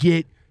going to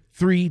get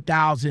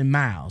 3,000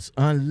 miles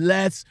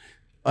unless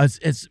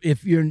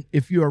if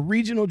you're a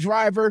regional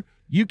driver,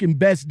 you can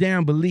best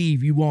damn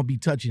believe you won't be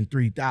touching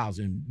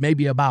 3,000,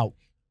 maybe about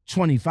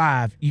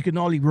 25. You can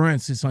only run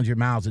 600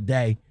 miles a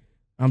day.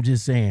 I'm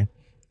just saying.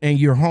 And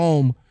you're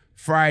home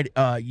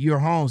you're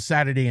home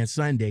Saturday and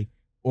Sunday,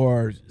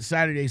 or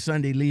Saturday,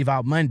 Sunday, leave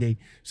out Monday.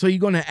 So you're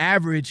going to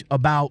average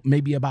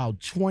maybe about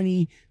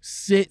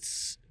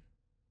 26,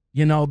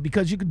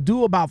 because you could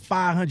do about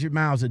 500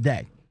 miles a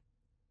day.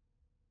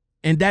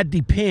 And that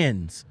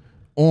depends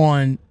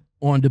on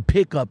the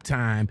pickup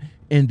time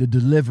and the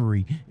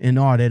delivery and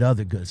all that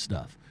other good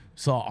stuff.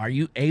 So are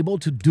you able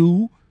to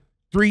do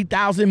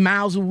 3,000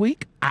 miles a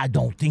week? I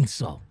don't think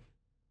so.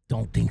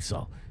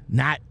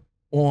 Not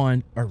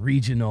on a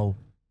regional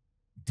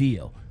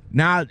deal.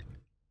 Now,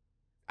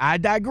 I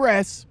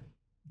digress.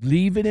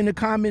 Leave it in the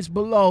comments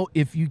below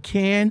if you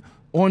can,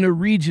 on a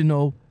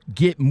regional,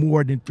 get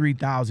more than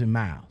 3,000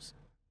 miles.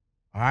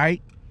 All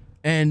right?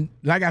 And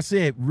like I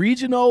said,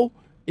 regional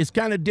is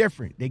kind of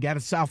different. They got a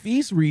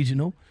Southeast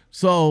regional,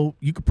 so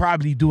you could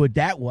probably do it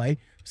that way,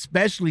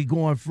 especially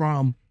going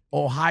from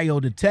Ohio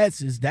to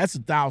Texas. That's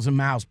 1,000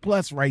 miles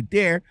plus right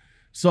there.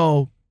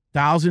 So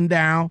 1,000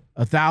 down,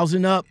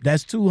 1,000 up.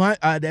 That's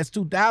 200. That's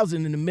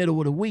 2,000 in the middle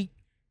of the week.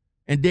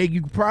 And then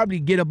you could probably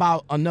get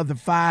about another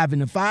 5 in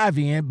the 5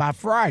 end by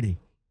Friday.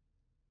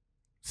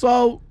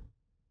 So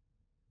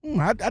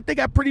I think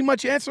I pretty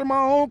much answered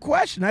my own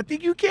question. I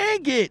think you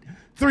can get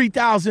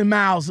 3,000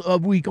 miles a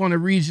week on a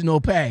regional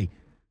pay.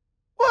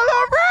 Well,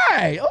 all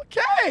right.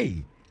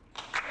 Okay.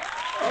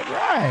 All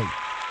right.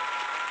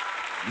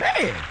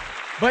 Man.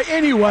 But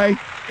anyway,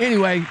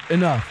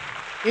 enough.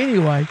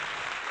 Anyway,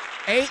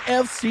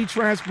 AFC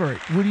TRANSPORT.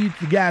 What do you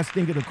guys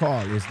think of the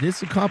call? Is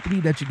this a company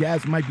that you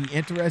guys might be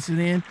interested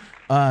in?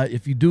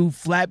 If you do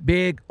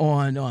flatbed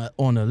on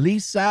the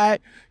lease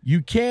side,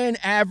 you can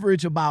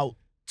average about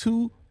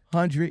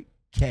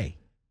 $200K.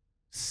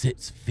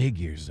 6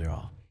 figures, they're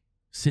all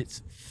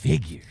 6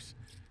 figures.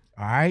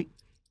 All right.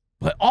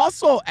 But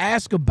also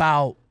ask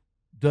about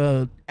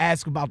the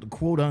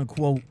quote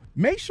unquote.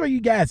 Make sure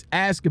you guys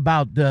ask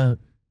about the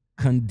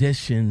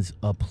conditions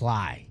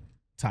apply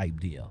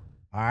type deal.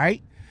 All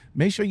right.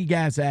 Make sure you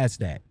guys ask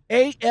that.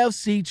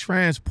 AFC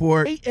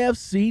Transport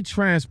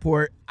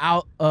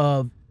out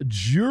of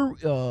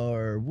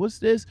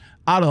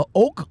out of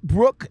Oak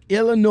Brook,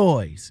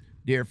 Illinois.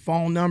 Their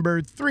phone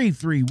number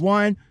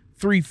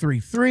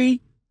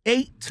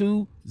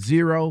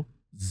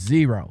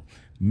 331-333-8200.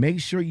 Make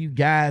sure you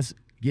guys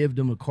give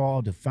them a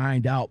call to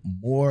find out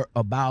more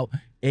about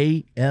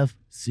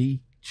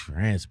AFC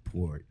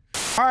Transport.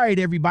 All right,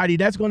 everybody,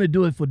 that's going to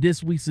do it for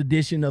this week's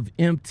edition of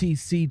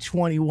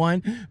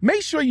MTC2.1.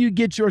 Make sure you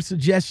get your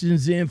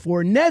suggestions in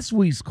for next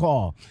week's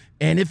call.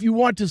 And if you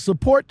want to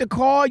support the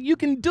call, you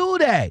can do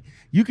that.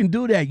 You can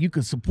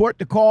support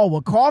the call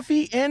with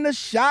coffee and a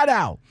shout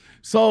out.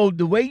 So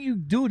the way you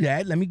do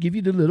that, let me give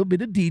you the little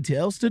bit of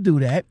details to do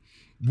that.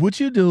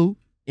 What you do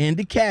in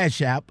the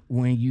Cash App,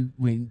 when you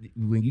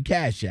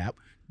Cash App,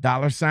 $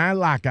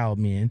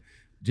 Lockoutmen,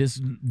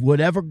 just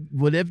whatever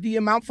the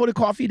amount for the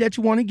coffee that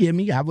you want to give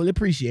me, I will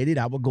appreciate it.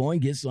 I will go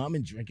and get some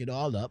and drink it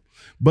all up.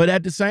 But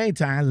at the same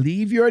time,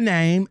 leave your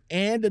name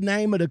and the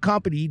name of the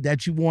company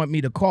that you want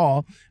me to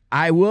call.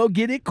 I will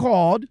get it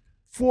called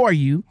for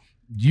you.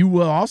 You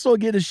will also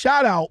get a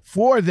shout out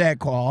for that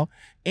call,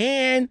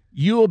 and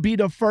you'll be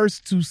the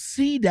first to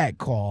see that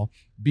call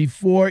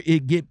before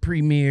it get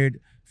premiered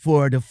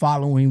for the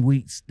following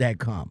weeks that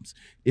comes.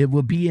 It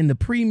will be in the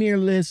premiere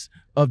list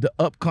of the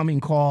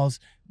upcoming calls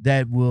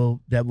that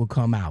will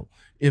come out.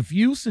 If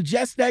you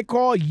suggest that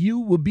call, you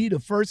will be the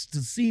first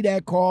to see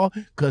that call,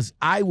 because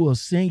I will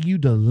send you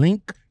the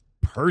link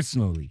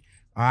personally.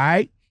 All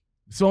right?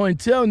 So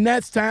until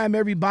next time,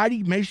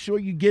 everybody, make sure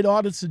you get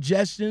all the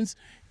suggestions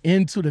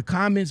into the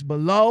comments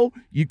below.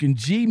 You can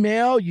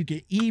Gmail, you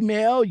can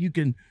email, you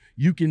can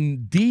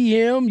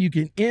DM, you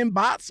can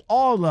inbox,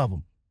 all of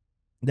them.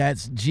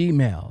 That's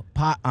Gmail,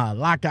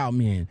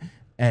 Lockoutmen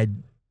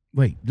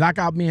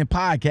Lockoutmen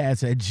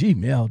Podcast at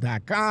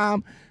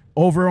gmail.com.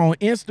 Over on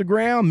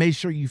Instagram, make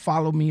sure you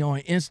follow me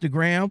on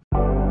Instagram.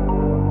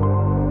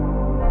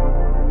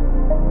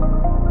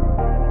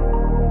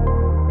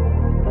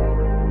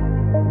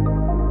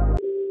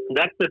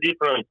 That's the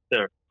difference,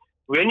 sir.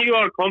 When you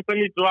are a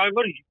company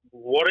driver,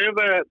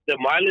 whatever the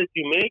mileage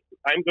you make,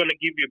 I'm going to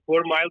give you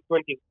per mile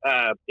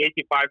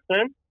 85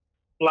 cents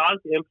plus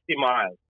empty miles.